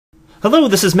Hello,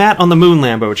 this is Matt on the Moon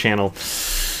Lambo channel.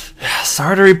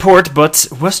 Sorry to report, but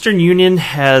Western Union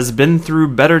has been through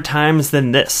better times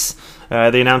than this.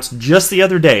 They announced just the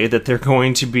other day that they're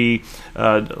going to be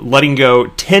letting go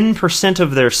 10%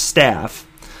 of their staff.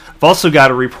 I've also got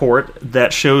a report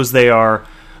that shows they are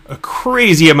a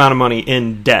crazy amount of money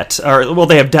in debt. Or, well,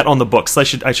 they have debt on the books. I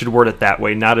should word it that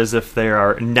way, not as if they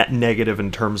are net negative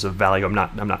in terms of value. I'm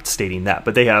not stating that,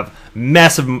 but they have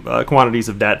massive quantities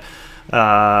of debt.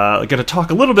 Going to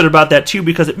talk a little bit about that too,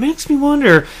 because it makes me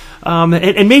wonder,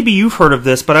 and maybe you've heard of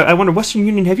this, but I wonder, Western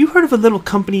Union, have you heard of a little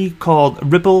company called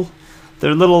Ripple?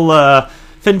 Their little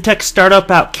fintech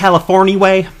startup out California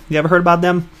way. You ever heard about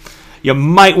them? You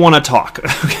might want to talk.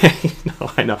 Okay,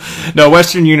 no, I know. No,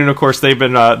 Western Union, of course, they've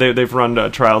been they've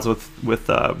run trials with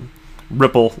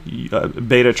Ripple,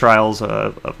 beta trials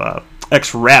of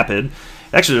XRP.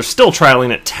 Actually, they're still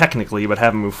trialing it technically, but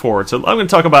haven't moved forward. So I'm going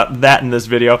to talk about that in this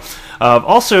video.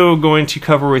 Also going to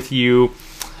cover with you,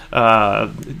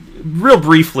 real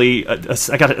briefly,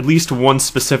 I got at least one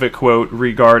specific quote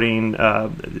regarding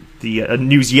the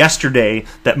news yesterday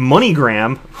that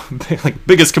MoneyGram, like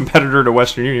biggest competitor to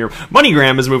Western Union,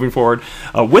 MoneyGram is moving forward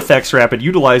with XRP,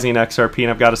 utilizing XRP,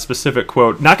 and I've got a specific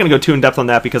quote. Not going to go too in depth on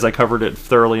that because I covered it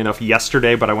thoroughly enough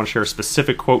yesterday, but I want to share a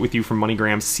specific quote with you from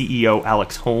MoneyGram's CEO,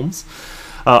 Alex Holmes.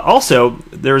 Also,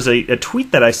 there's a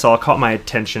tweet that I saw caught my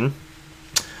attention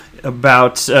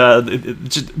about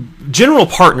general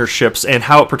partnerships and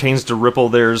how it pertains to Ripple.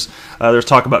 There's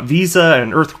talk about Visa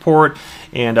and Earthport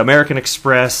and American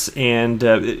Express, and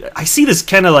I see this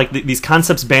kind of like these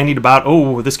concepts bandied about.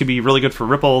 Oh, this could be really good for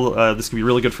Ripple. This could be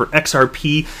really good for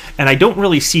XRP, and I don't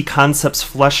really see concepts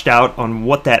fleshed out on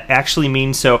what that actually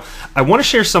means. So I want to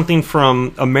share something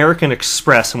from American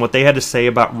Express and what they had to say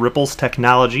about Ripple's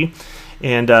technology,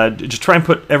 and just try and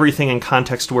put everything in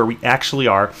context to where we actually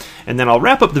are. And then I'll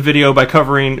wrap up the video by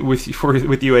covering with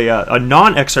you a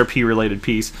non-XRP related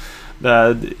piece.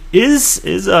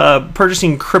 Is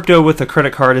purchasing crypto with a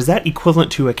credit card, is that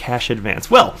equivalent to a cash advance?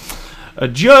 Well, a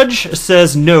judge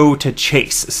says no to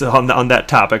Chase on that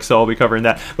topic, so I'll be covering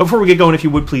that. But before we get going, if you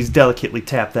would please delicately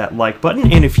tap that like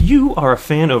button. And if you are a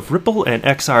fan of Ripple and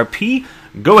XRP,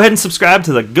 go ahead and subscribe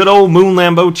to the good old Moon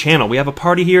Lambo channel. We have a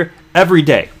party here every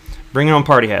day. Bring your own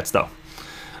party hats, though.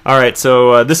 All right,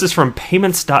 so this is from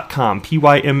Payments.com,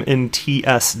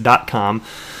 Pymnts.com.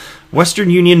 Western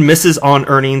Union misses on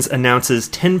earnings, announces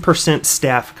 10%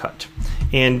 staff cut.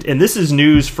 And this is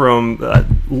news from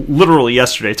literally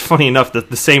yesterday. It's funny enough that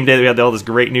the same day that we had all this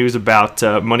great news about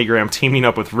MoneyGram teaming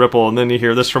up with Ripple, and then you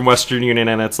hear this from Western Union,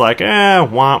 and it's like,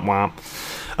 womp womp.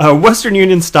 Western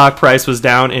Union stock price was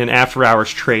down in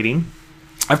after-hours trading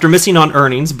after missing on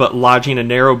earnings but lodging a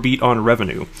narrow beat on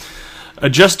revenue.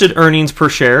 Adjusted earnings per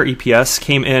share, EPS,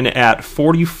 came in at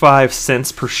 45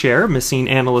 cents per share, missing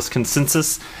analyst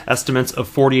consensus estimates of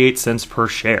 48 cents per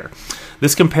share.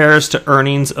 This compares to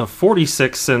earnings of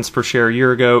 46 cents per share a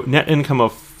year ago, net income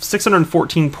of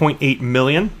 $614.8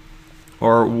 million,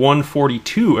 or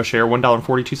 $1.42 a share,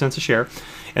 $1.42 a share,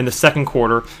 in the second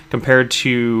quarter, compared with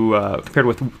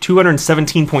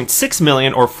 $217.6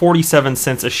 million, or 47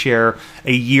 cents a share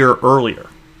a year earlier.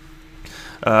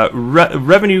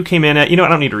 Revenue came in at, I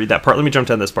don't need to read that part. Let me jump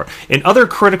to this part. In other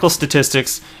critical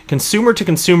statistics,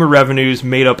 consumer-to-consumer revenues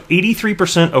made up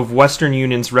 83% of Western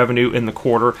Union's revenue in the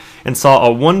quarter and saw a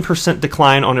 1%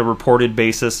 decline on a reported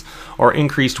basis, or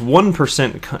increased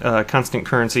 1% constant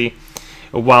currency,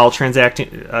 while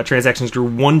transactions grew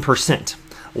 1%.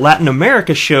 Latin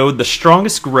America showed the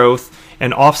strongest growth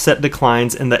and offset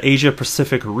declines in the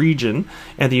Asia-Pacific region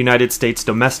and the United States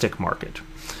domestic market.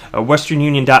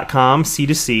 WesternUnion.com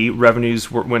C2C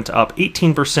revenues went up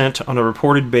 18% on a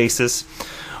reported basis,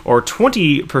 or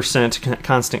 20%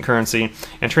 constant currency,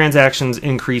 and transactions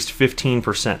increased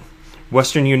 15%.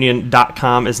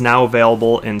 WesternUnion.com is now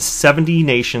available in 70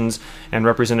 nations and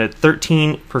represented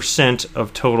 13%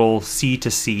 of total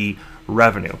C2C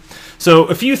revenue. So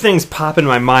a few things pop in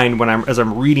my mind as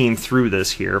I'm reading through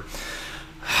this here.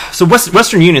 So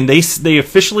Western Union, they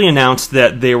officially announced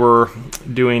that they were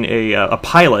doing a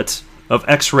pilot of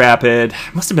XRP. It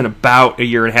must have been about a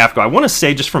year and a half ago. I want to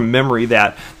say, just from memory,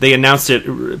 that they announced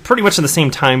it pretty much in the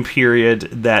same time period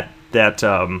that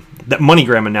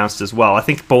MoneyGram announced as well. I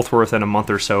think both were within a month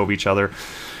or so of each other.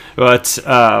 But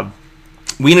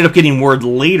we ended up getting word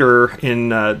later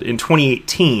in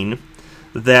 2018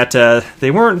 that they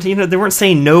weren't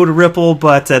saying no to Ripple,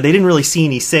 but they didn't really see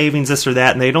any savings, this or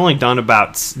that, and they'd only done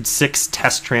about 6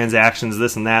 test transactions,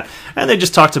 this and that, and they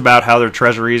just talked about how their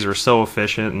treasuries are so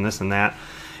efficient and this and that.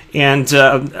 And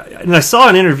I saw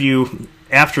an interview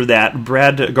after that,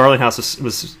 Brad Garlinghouse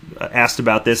was asked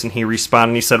about this, and he responded,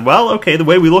 and he said, well, okay, the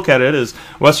way we look at it is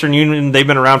Western Union, they've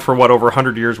been around for, over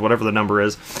 100 years, whatever the number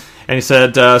is. And he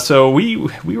said, so we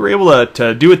were able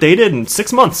to do what they did in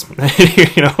 6 months,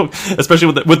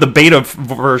 especially with the beta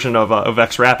version of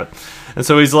XRP. And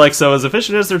so he's like, so as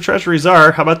efficient as their treasuries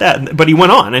are, how about that? But he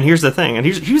went on, and here's the thing, and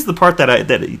here's the part that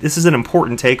this is an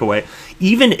important takeaway.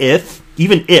 Even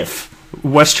if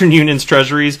Western Union's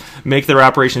treasuries make their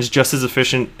operations just as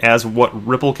efficient as what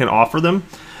Ripple can offer them,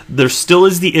 there still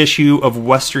is the issue of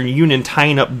Western Union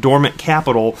tying up dormant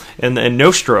capital in the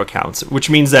Nostro accounts, which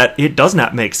means that it does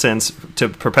not make sense to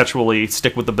perpetually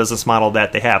stick with the business model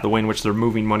that they have, the way in which they're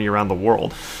moving money around the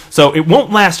world. So it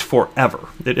won't last forever.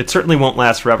 It certainly won't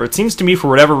last forever. It seems to me, for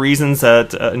whatever reasons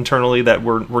that internally that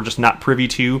we're just not privy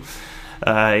to,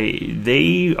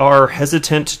 they are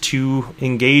hesitant to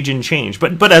engage in change.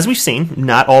 But as we've seen,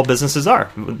 not all businesses are.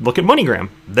 Look at MoneyGram.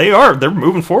 They're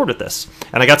moving forward with this.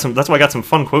 And that's why I got some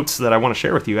fun quotes that I want to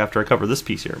share with you after I cover this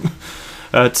piece here.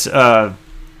 But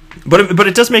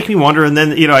it does make me wonder, and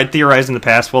then, I'd theorized in the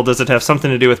past, well, does it have something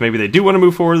to do with maybe they do want to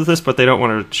move forward with this, but they don't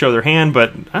want to show their hand?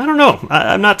 But I don't know.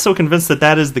 I'm not so convinced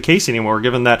that is the case anymore,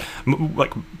 given that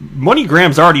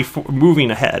MoneyGram's already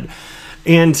moving ahead.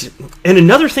 And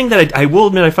another thing that I will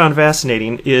admit I found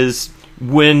fascinating is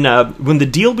when the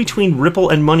deal between Ripple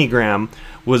and MoneyGram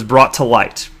was brought to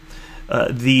light.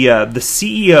 The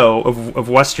CEO of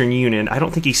Western Union, I don't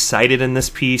think he's cited in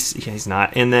this piece. Yeah, he's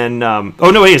not. And then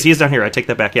he is down here. I take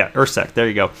that back. Yeah, Ursek. There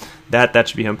you go. That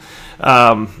should be him.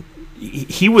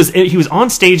 He was on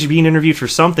stage being interviewed for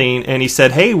something, and he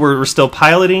said, "Hey, we're still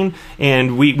piloting,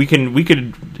 and we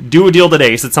could do a deal today."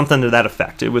 He said something to that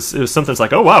effect. It was something that's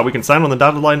like, "Oh wow, we can sign on the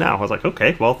dotted line now." I was like,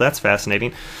 "Okay, well that's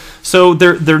fascinating." So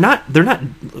they're not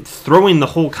throwing the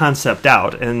whole concept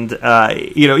out, and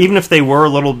even if they were a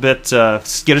little bit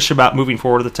skittish about moving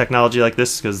forward with a technology like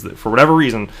this, because for whatever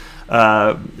reason,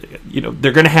 they're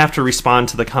going to have to respond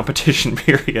to the competition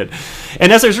period.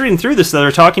 And as I was reading through this,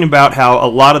 they're talking about how a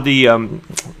lot of the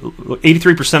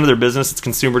 83% of their business, it's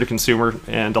consumer to consumer,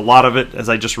 and a lot of it, as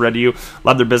I just read to you, a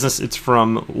lot of their business, it's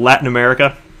from Latin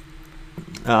America.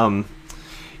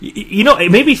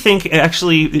 It made me think,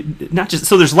 actually, not just,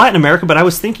 so there's Latin America, but I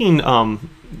was thinking,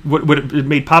 what it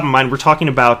made pop in mind, we're talking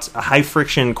about high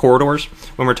friction corridors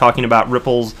when we're talking about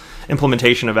Ripple's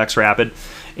implementation of XRP.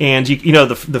 And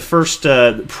the first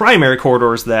primary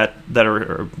corridors that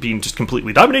are being just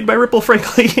completely dominated by Ripple,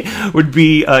 frankly, would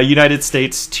be United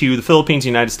States to the Philippines,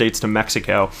 United States to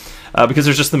Mexico, because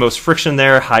there's just the most friction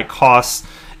there, high costs,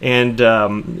 and a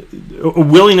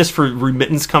willingness for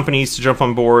remittance companies to jump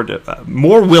on board,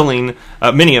 more willing,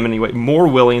 many of them anyway, more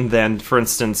willing than, for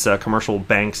instance, commercial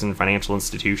banks and financial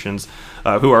institutions,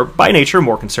 who are by nature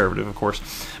more conservative, of course.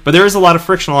 But there is a lot of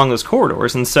friction along those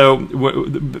corridors, and so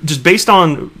just based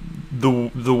on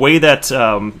the way that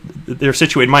they're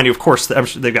situated, mind you, of course,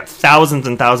 they've got thousands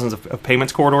and thousands of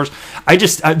payments corridors.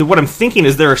 What I'm thinking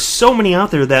is there are so many out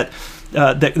there that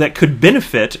could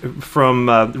benefit from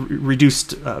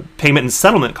reduced payment and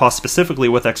settlement costs, specifically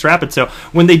with XRP. So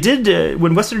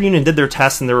when Western Union did their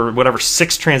tests and there were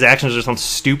 6 transactions or some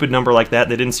stupid number like that,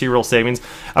 they didn't see real savings.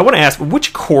 I want to ask,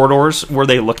 which corridors were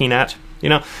they looking at?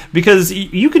 Because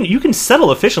you can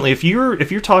settle efficiently if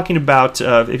you're talking about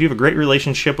if you have a great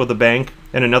relationship with a bank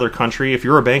in another country. If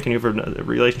you're a bank and you have a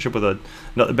relationship with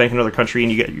another bank in another country,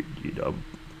 and you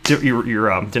get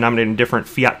you're denominated in different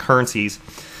fiat currencies.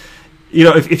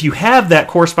 If you have that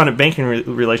correspondent banking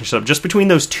relationship just between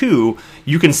those two,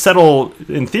 you can settle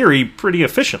in theory pretty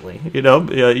efficiently.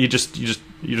 You just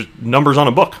numbers on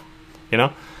a book.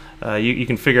 You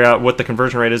can figure out what the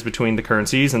conversion rate is between the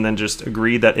currencies, and then just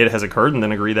agree that it has occurred, and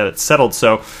then agree that it's settled.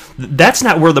 So that's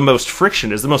not where the most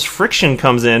friction is. The most friction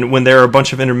comes in when there are a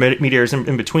bunch of intermediaries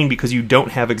in between, because you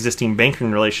don't have existing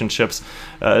banking relationships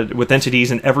with entities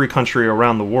in every country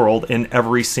around the world in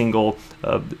every single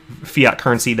fiat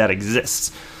currency that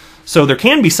exists. So there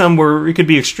can be some where it could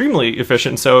be extremely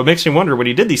efficient. So it makes me wonder, when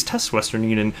you did these tests, Western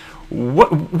Union,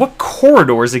 what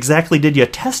corridors exactly did you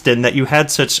test in that you had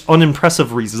such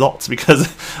unimpressive results? Because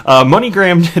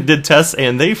MoneyGram did tests,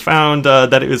 and they found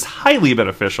that it was highly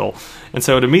beneficial. And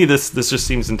so to me, this just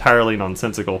seems entirely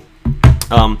nonsensical.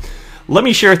 Let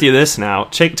me share with you this now.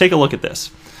 Take a look at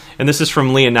this. And this is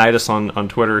from Leonidas on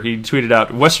Twitter. He tweeted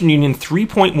out, Western Union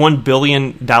 $3.1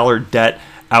 billion debt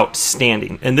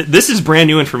outstanding. And this is brand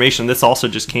new information. This also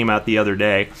just came out the other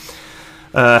day.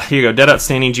 Here you go. Debt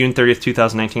outstanding June 30th,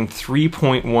 2019,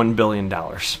 $3.1 billion.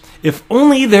 If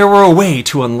only there were a way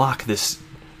to unlock this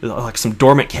like some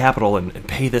dormant capital and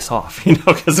pay this off,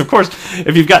 because of course,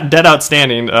 if you've got debt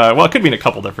outstanding, well, it could mean a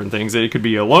couple different things. It could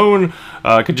be a loan,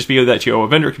 it could just be that you owe a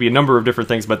vendor, it could be a number of different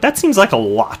things, but that seems like a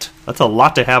lot. That's a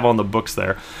lot to have on the books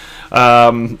there.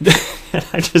 I'm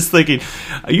just thinking,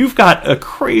 you've got a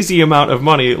crazy amount of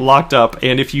money locked up,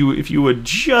 and if you would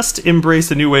just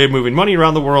embrace a new way of moving money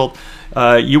around the world,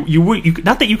 you would,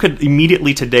 not that you could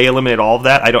immediately today eliminate all of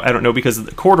that. I don't know, because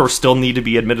the corridors still need to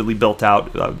be admittedly built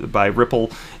out by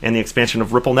Ripple and the expansion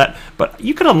of RippleNet, but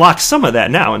you can unlock some of that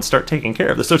now and start taking care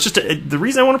of this. So it's just the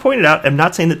reason I want to point it out. I'm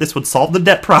not saying that this would solve the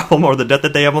debt problem or the debt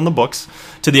that they have on the books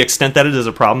to the extent that it is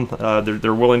a problem.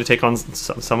 They're willing to take on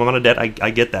some amount of debt.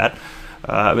 I get that.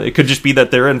 It could just be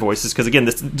that their invoices, because again,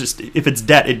 this just, if it's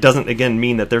debt, it doesn't again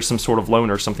mean that there's some sort of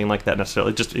loan or something like that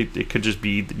necessarily. It could just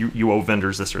be you owe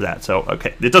vendors this or that. So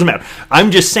okay, it doesn't matter. I'm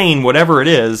just saying whatever it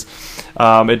is,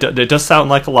 it does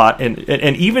sound like a lot. And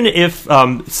even if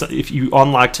you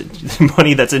unlocked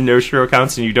money that's in no-shiro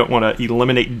accounts and you don't want to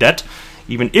eliminate debt,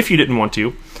 even if you didn't want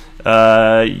to,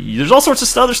 there's all sorts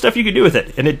of other stuff you could do with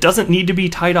it, and it doesn't need to be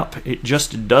tied up. It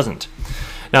just doesn't.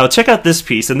 Now, check out this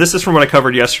piece, and this is from what I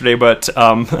covered yesterday, but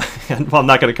well, I'm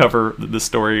not going to cover the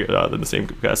story in the same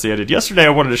capacity I did yesterday. I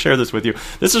wanted to share this with you.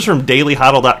 This is from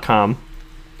dailyhodl.com.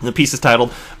 The piece is titled,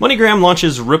 MoneyGram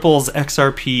launches Ripple's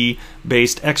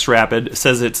XRP-based XRapid,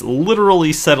 says it's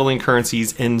literally settling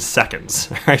currencies in seconds.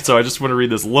 All right, so I just want to read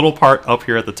this little part up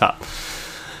here at the top.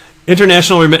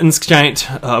 International remittance giant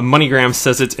MoneyGram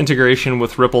says its integration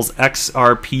with Ripple's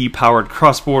XRP-powered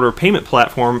cross-border payment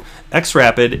platform,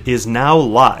 XRapid, is now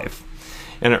live.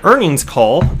 In an earnings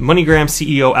call, MoneyGram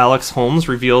CEO Alex Holmes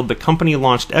revealed the company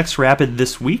launched XRapid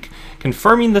this week,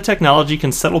 confirming the technology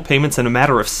can settle payments in a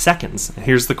matter of seconds.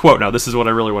 Here's the quote. Now, this is what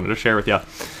I really wanted to share with you.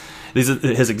 These are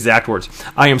his exact words.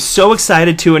 I am so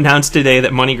excited to announce today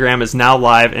that MoneyGram is now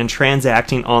live and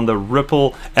transacting on the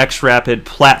Ripple XRapid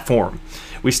platform.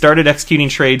 We started executing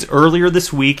trades earlier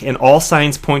this week, and all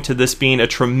signs point to this being a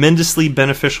tremendously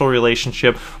beneficial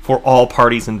relationship for all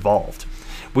parties involved.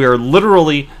 We are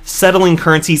literally settling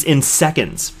currencies in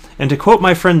seconds. And to quote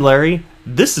my friend Larry,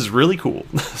 this is really cool.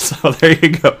 So there you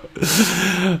go.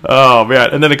 Oh, man.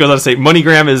 And then it goes on to say,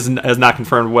 MoneyGram has not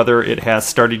confirmed whether it has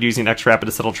started using XRapid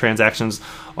to settle transactions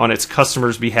on its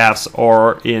customers' behalfs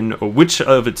or in which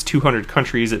of its 200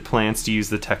 countries it plans to use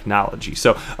the technology.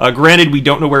 So granted, we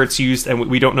don't know where it's used, and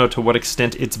we don't know to what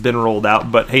extent it's been rolled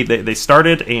out, but hey, they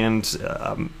started, and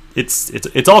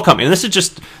it's all coming. And this is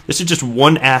just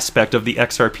one aspect of the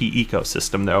XRP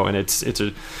ecosystem, though, and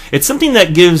it's something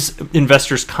that gives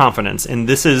investors confidence. And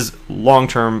this is long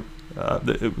term.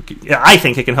 I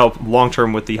think it can help long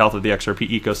term with the health of the XRP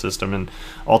ecosystem and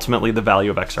ultimately the value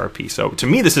of XRP. So to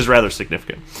me, this is rather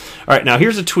significant. All right, now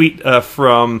here's a tweet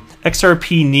from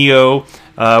XRP Neo.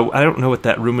 I don't know what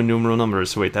that Roman numeral number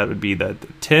is. So wait, that would be the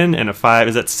 10 and a 5.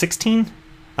 Is that 16?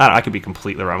 I could be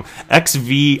completely wrong.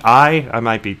 XVI, I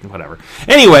might be, whatever.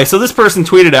 Anyway, so this person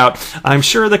tweeted out, I'm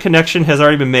sure the connection has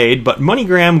already been made, but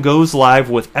MoneyGram goes live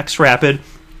with XRapid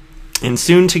and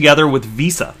soon together with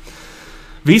Visa.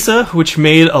 Visa, which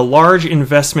made a large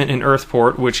investment in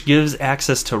Earthport, which gives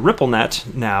access to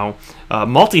RippleNet now,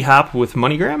 multi-hop with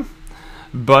MoneyGram.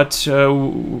 But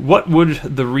what would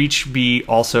the reach be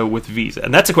also with Visa?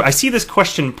 And I see this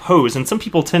question posed, and some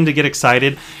people tend to get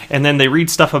excited, and then they read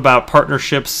stuff about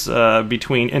partnerships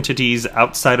between entities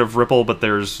outside of Ripple. But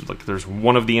there's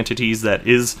one of the entities that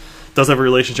does have a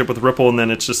relationship with Ripple, and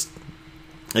then it's just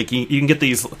like you can get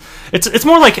these. It's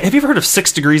more like, have you ever heard of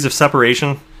 6 degrees of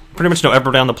separation? Pretty much know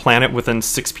everyone down the planet within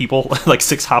 6 people, like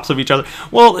 6 hops of each other.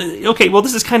 Well, okay,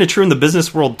 this is kind of true in the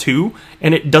business world too,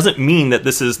 and it doesn't mean that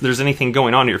there's anything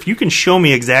going on here. If you can show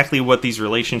me exactly what these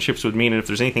relationships would mean, and if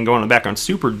there's anything going on in the background,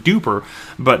 super duper.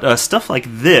 But stuff like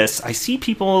this, I see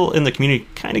people in the community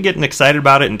kind of getting excited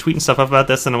about it and tweeting stuff up about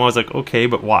this, and I'm always like, okay,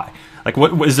 but why? Like,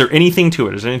 what is there anything to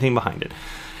it? Is there anything behind it?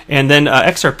 And then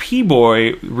XRP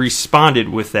Boy responded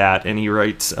with that, and he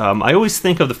writes, I always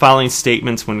think of the following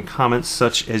statements when comments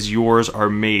such as yours are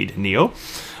made, Neo.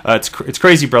 It's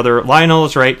crazy, brother. Lionel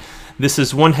is right. This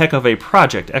is one heck of a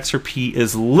project. XRP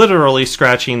is literally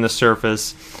scratching the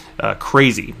surface.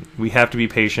 Crazy. We have to be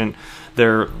patient.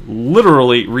 They're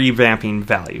literally revamping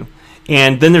value.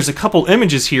 And then there's a couple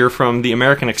images here from the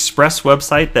American Express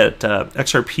website that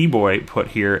XRP Boy put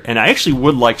here, and I actually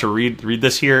would like to read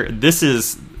this here. This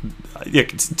is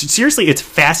seriously, it's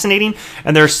fascinating,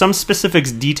 and there are some specific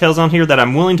details on here that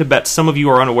I'm willing to bet some of you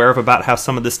are unaware of about how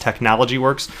some of this technology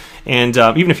works. And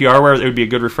even if you are aware, it would be a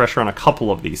good refresher on a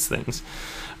couple of these things.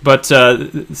 But so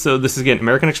this is again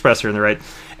American Express here on the right.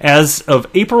 As of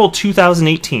April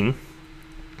 2018.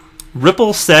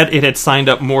 Ripple said it had signed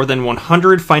up more than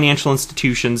 100 financial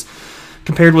institutions,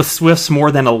 compared with Swift's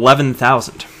more than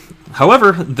 11,000.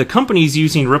 However, the companies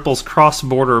using Ripple's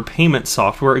cross-border payment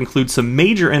software include some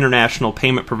major international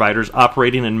payment providers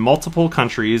operating in multiple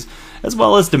countries, as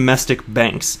well as domestic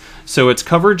banks, so its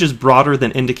coverage is broader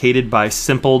than indicated by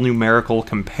simple numerical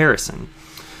comparison.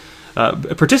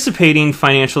 Participating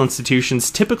financial institutions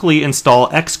typically install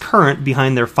xCurrent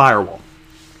behind their firewall.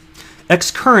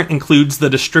 xCurrent includes the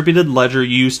distributed ledger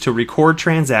used to record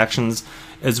transactions,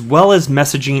 as well as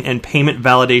messaging and payment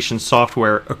validation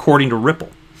software, according to Ripple.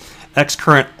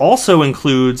 xCurrent also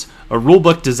includes a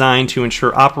rulebook designed to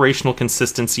ensure operational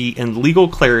consistency and legal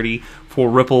clarity for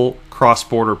Ripple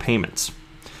cross-border payments.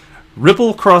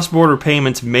 Ripple cross-border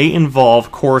payments may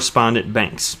involve correspondent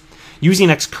banks. Using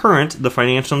xCurrent, the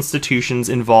financial institutions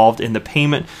involved in the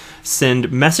payment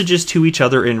send messages to each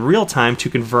other in real time to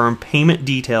confirm payment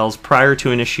details prior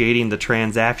to initiating the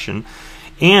transaction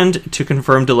and to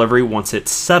confirm delivery once it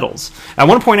settles. I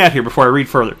want to point out here before I read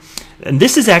further, and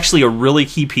this is actually a really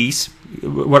key piece.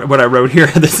 What I wrote here.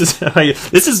 This is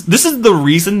the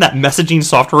reason that messaging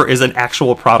software is an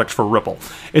actual product for Ripple.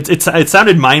 It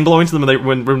sounded mind blowing to them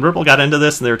when Ripple got into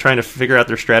this and they were trying to figure out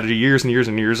their strategy years and years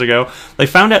and years ago. They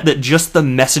found out that just the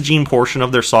messaging portion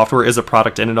of their software is a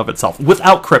product in and of itself.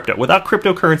 Without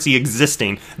cryptocurrency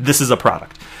existing, this is a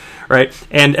product, right?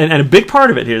 And a big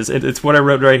part of it is it's what I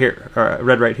wrote right here.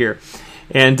 Read right here.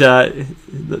 And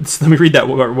let me read that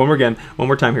one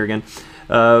more time here again.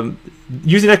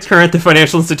 Using xCurrent, the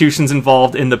financial institutions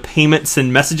involved in the payment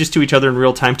send messages to each other in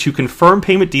real time to confirm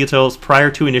payment details prior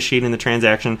to initiating the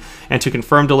transaction and to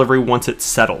confirm delivery once it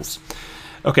settles.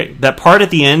 Okay, that part at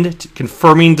the end,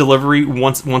 confirming delivery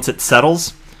once it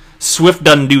settles, Swift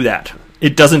doesn't do that.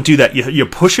 It doesn't do that. You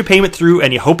push a payment through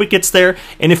and you hope it gets there,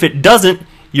 and if it doesn't,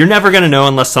 you're never going to know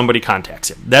unless somebody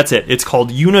contacts you. That's it. It's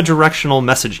called unidirectional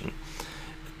messaging.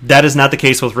 That is not the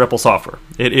case with Ripple software.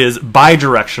 It is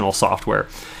bidirectional software.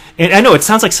 And I know it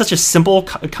sounds like such a simple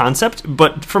concept,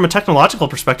 but from a technological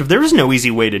perspective, there is no easy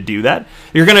way to do that.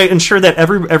 You're going to ensure that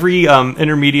every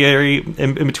intermediary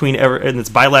in between in this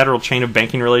bilateral chain of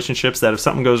banking relationships, that if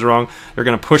something goes wrong, they're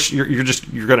going to push. You're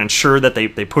going to ensure that they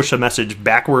push a message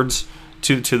backwards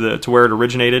to where it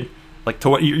originated. Like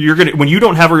to what you're gonna, when you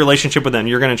don't have a relationship with them,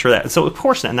 you're going to ensure that. So of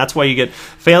course, and that's why you get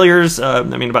failures. About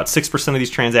 6% of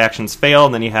these transactions fail,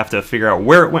 and then you have to figure out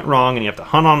where it went wrong, and you have to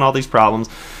hunt on all these problems.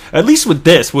 At least with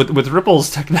this, with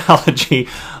Ripple's technology,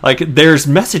 like there's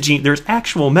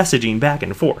actual messaging back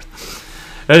and forth.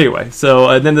 Anyway,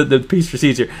 so then the piece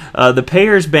proceeds here. The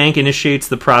payer's bank initiates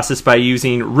the process by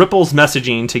using Ripple's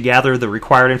messaging to gather the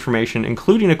required information,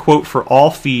 including a quote for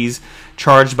all fees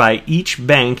charged by each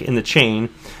bank in the chain,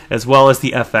 as well as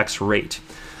the FX rate.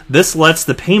 This lets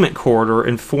the payment corridor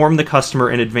inform the customer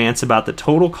in advance about the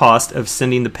total cost of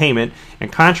sending the payment, in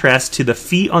contrast to the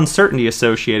fee uncertainty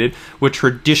associated with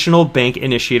traditional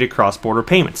bank-initiated cross-border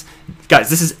payments. Guys,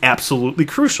 this is absolutely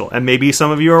crucial, and maybe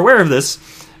some of you are aware of this,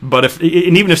 but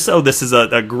even if so, this is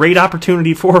a great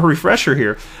opportunity for a refresher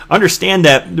here. Understand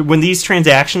that when these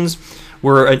transactions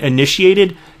were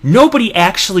initiated, nobody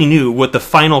actually knew what the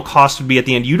final cost would be at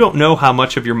the end. You don't know how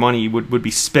much of your money would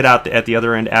be spit out at the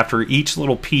other end after each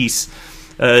little piece,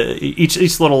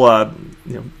 each little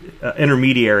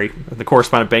intermediary, the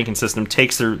correspondent banking system,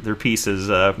 takes their pieces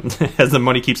as the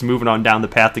money keeps moving on down the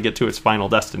path to get to its final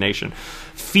destination.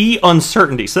 Fee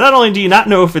uncertainty. So not only do you not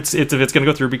know if it's going to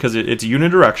go through because it's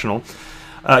unidirectional,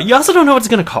 you also don't know what it's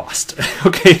going to cost.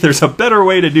 Okay, there's a better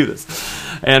way to do this,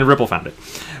 and Ripple found it.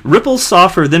 Ripple's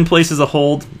software then places a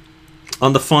hold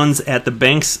on the funds at the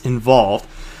banks involved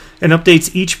and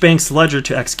updates each bank's ledger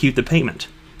to execute the payment.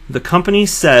 The company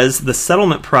says the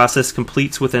settlement process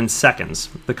completes within seconds.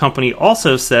 The company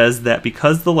also says that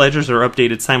because the ledgers are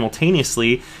updated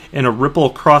simultaneously in a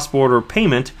Ripple cross-border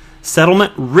payment,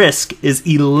 settlement risk is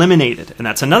eliminated. And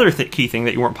that's another key thing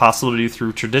that you weren't possible to do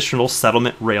through traditional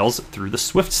settlement rails through the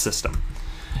SWIFT system.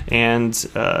 And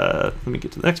let me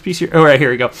get to the next piece here. Oh, right,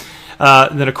 here we go.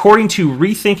 Then according to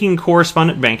Rethinking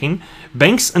Correspondent Banking,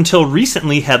 banks until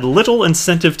recently had little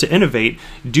incentive to innovate,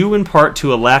 due in part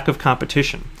to a lack of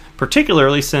competition,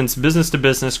 particularly since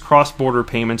business-to-business cross-border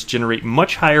payments generate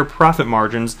much higher profit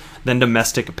margins than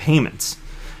domestic payments.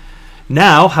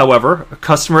 Now, however,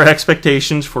 customer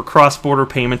expectations for cross-border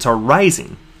payments are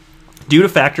rising due to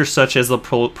factors such as the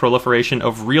proliferation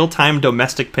of real-time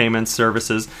domestic payment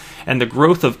services and the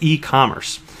growth of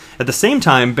e-commerce. At the same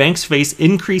time, banks face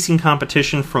increasing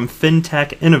competition from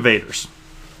fintech innovators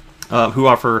who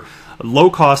offer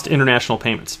low-cost international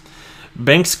payments.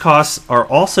 Banks' costs are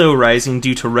also rising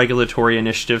due to regulatory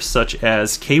initiatives such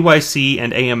as KYC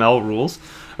and AML rules,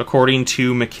 according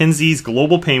to McKinsey's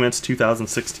Global Payments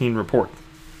 2016 report.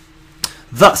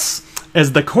 Thus,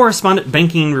 as the correspondent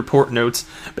banking report notes,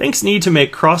 banks need to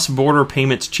make cross-border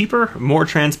payments cheaper, more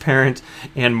transparent,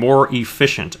 and more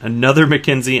efficient. Another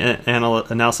McKinsey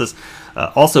analysis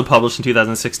also published in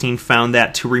 2016 found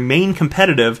that to remain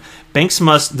competitive, banks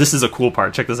must, this is a cool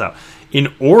part, check this out,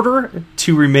 in order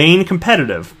to remain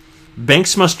competitive,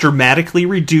 banks must dramatically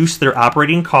reduce their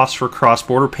operating costs for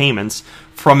cross-border payments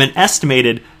from an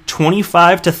estimated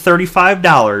 $25 to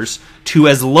 $35 to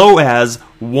as low as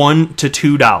 $1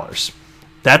 to $2.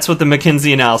 That's what the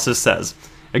McKinsey analysis says.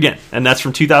 Again, and that's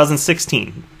from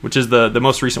 2016, which is the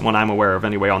most recent one I'm aware of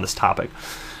anyway on this topic.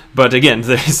 But again,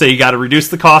 they say you got to reduce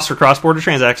the cost for cross-border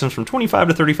transactions from $25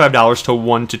 to $35 to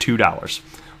 $1 to $2.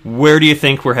 Where do you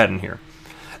think we're heading here?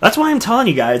 That's why I'm telling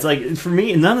you guys, like, for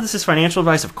me, none of this is financial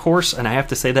advice, of course, and I have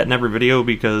to say that in every video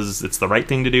because it's the right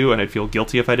thing to do, and I'd feel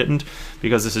guilty if I didn't,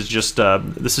 because this is just a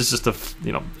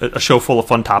show full of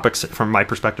fun topics from my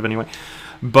perspective anyway.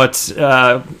 But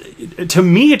to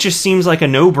me, it just seems like a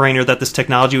no-brainer that this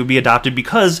technology would be adopted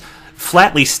because,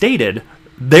 flatly stated,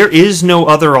 there is no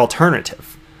other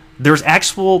alternative. There's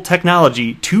actual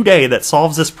technology today that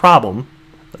solves this problem,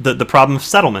 the problem of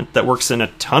settlement, that works in a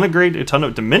ton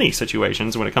of many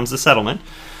situations when it comes to settlement.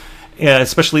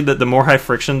 Especially the more high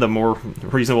friction, the more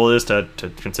reasonable it is to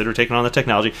consider taking on the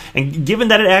technology. And given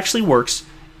that it actually works,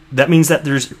 that means that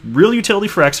there's real utility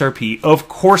for XRP. Of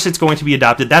course it's going to be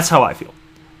adopted. That's how I feel.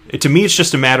 To me, it's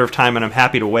just a matter of time, and I'm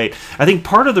happy to wait. I think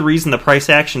part of the reason the price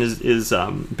action is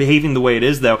behaving the way it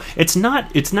is, though, it's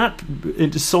not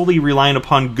solely relying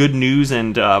upon good news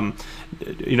and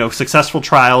successful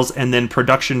trials and then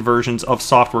production versions of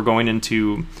software going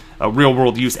into real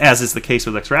world use, as is the case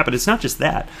with XRP. It's not just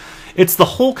that. It's the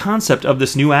whole concept of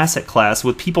this new asset class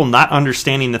with people not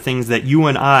understanding the things that you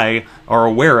and I are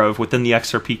aware of within the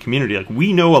XRP community. Like,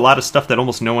 we know a lot of stuff that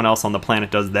almost no one else on the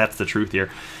planet does. That's the truth here.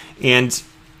 And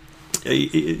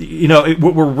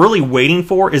what we're really waiting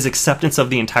for is acceptance of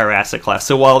the entire asset class.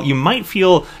 So while you might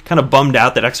feel kind of bummed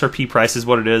out that XRP price is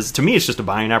what it is, to me it's just a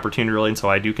buying opportunity, really, and so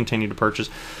I do continue to purchase.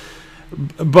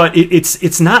 But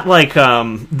it's not like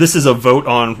this is a vote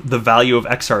on the value of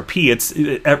XRP. It's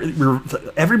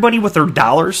everybody with their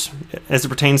dollars, as it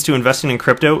pertains to investing in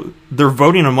crypto, they're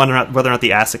voting on whether or not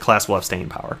the asset class will have staying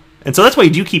power. And so that's why you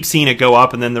do keep seeing it go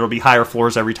up, and then there will be higher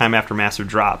floors every time after massive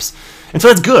drops. And so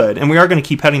that's good, and we are going to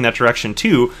keep heading that direction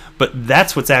too, but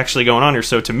that's what's actually going on here.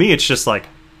 So to me, it's just like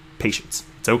patience.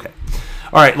 It's okay.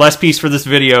 All right, last piece for this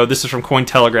video. This is from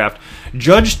Cointelegraph.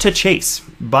 Judge to chase.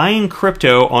 Buying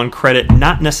crypto on credit,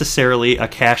 not necessarily a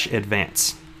cash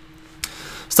advance.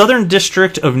 Southern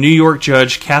District of New York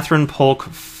Judge Catherine Polk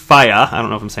Faya, I don't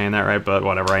know if I'm saying that right, but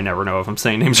whatever, I never know if I'm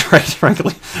saying names right,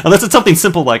 frankly. Unless it's something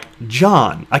simple like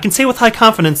John. I can say with high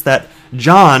confidence that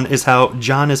John is how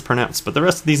John is pronounced, but the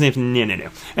rest of these names, no.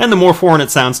 And the more foreign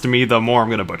it sounds to me, the more I'm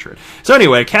going to butcher it. So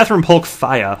anyway, Catherine Polk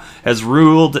Faya has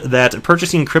ruled that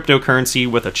purchasing cryptocurrency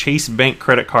with a Chase Bank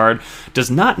credit card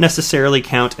does not necessarily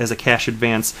count as a cash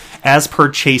advance as per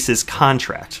Chase's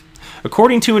contract.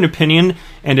 According to an opinion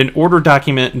and an order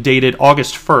document dated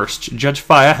August 1st, Judge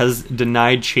Faya has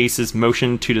denied Chase's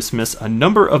motion to dismiss a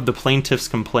number of the plaintiff's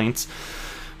complaints,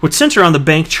 which center on the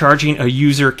bank charging a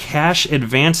user cash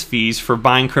advance fees for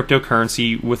buying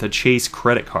cryptocurrency with a Chase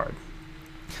credit card.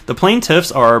 The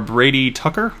plaintiffs are Brady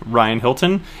Tucker, Ryan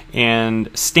Hilton,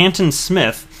 and Stanton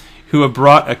Smith, who have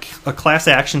brought a class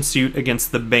action suit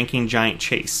against the banking giant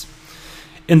Chase.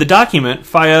 In the document,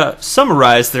 Faya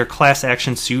summarized their class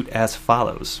action suit as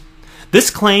follows. This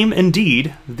claim,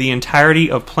 indeed, the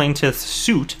entirety of plaintiff's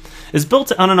suit, is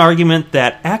built on an argument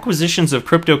that acquisitions of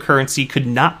cryptocurrency could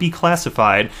not be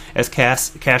classified as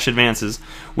cash advances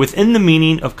within the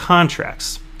meaning of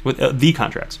contracts, the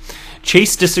contracts.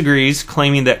 Chase disagrees,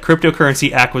 claiming that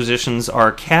cryptocurrency acquisitions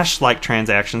are cash-like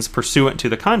transactions pursuant to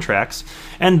the contracts,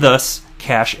 and thus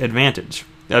cash advances.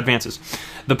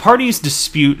 The parties'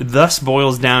 dispute thus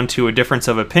boils down to a difference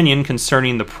of opinion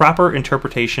concerning the proper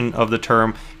interpretation of the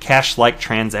term cash-like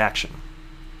transaction.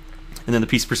 And then the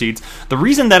piece proceeds. The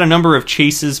reason that a number of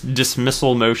Chase's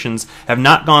dismissal motions have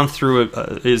not gone through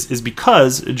is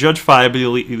because Judge Faya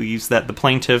believes that the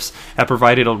plaintiffs have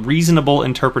provided a reasonable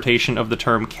interpretation of the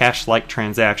term cash-like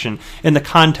transaction in the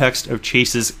context of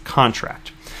Chase's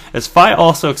contract. As Faya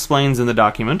also explains in the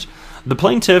document, the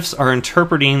plaintiffs are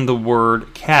interpreting the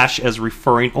word cash as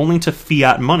referring only to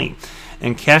fiat money,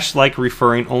 and cash-like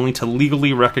referring only to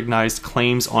legally recognized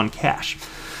claims on cash,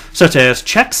 such as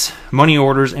checks, money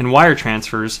orders, and wire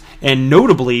transfers, and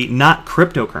notably not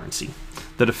cryptocurrency.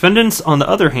 The defendants, on the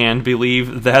other hand,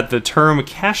 believe that the term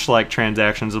cash-like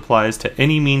transactions applies to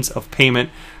any means of payment,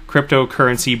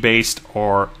 cryptocurrency based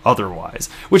or otherwise,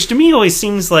 which to me always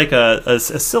seems like a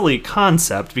silly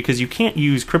concept, because you can't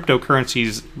use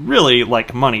cryptocurrencies really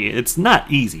like money. It's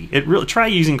not easy. Try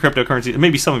using cryptocurrency.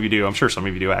 Maybe some of you do. I'm sure some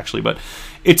of you do actually, but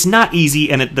it's not easy,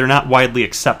 and they're not widely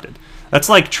accepted. That's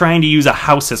like trying to use a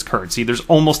house as currency. There's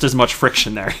almost as much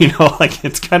friction there, like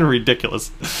it's kind of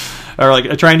ridiculous. Or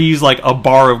like trying to use like a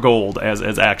bar of gold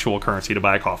as actual currency to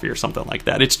buy coffee or something like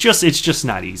that. It's just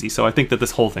not easy. So I think that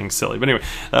this whole thing's silly. But anyway,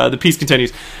 the piece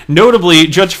continues. Notably,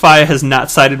 Judge Faya has not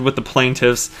sided with the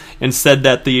plaintiffs and said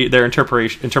that their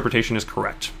interpretation is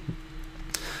correct.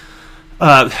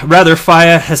 Rather,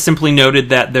 Faya has simply noted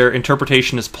that their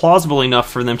interpretation is plausible enough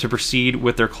for them to proceed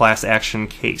with their class action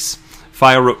case.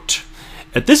 Faya wrote,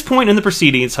 "At this point in the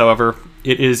proceedings, however,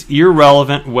 it is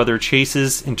irrelevant whether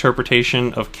Chase's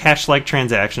interpretation of cash-like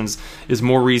transactions is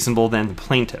more reasonable than the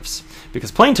plaintiffs,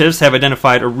 because plaintiffs have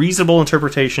identified a reasonable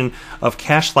interpretation of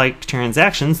cash-like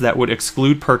transactions that would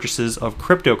exclude purchases of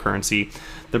cryptocurrency.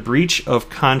 The breach of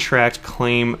contract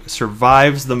claim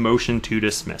survives the motion to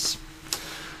dismiss."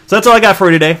 So that's all I got for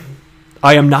you today.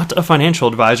 I am not a financial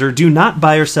advisor. Do not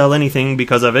buy or sell anything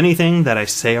because of anything that I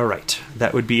say or write.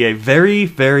 That would be a very,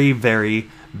 very, very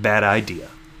bad idea.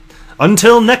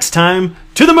 Until next time,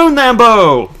 to the moon,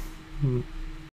 Lambo!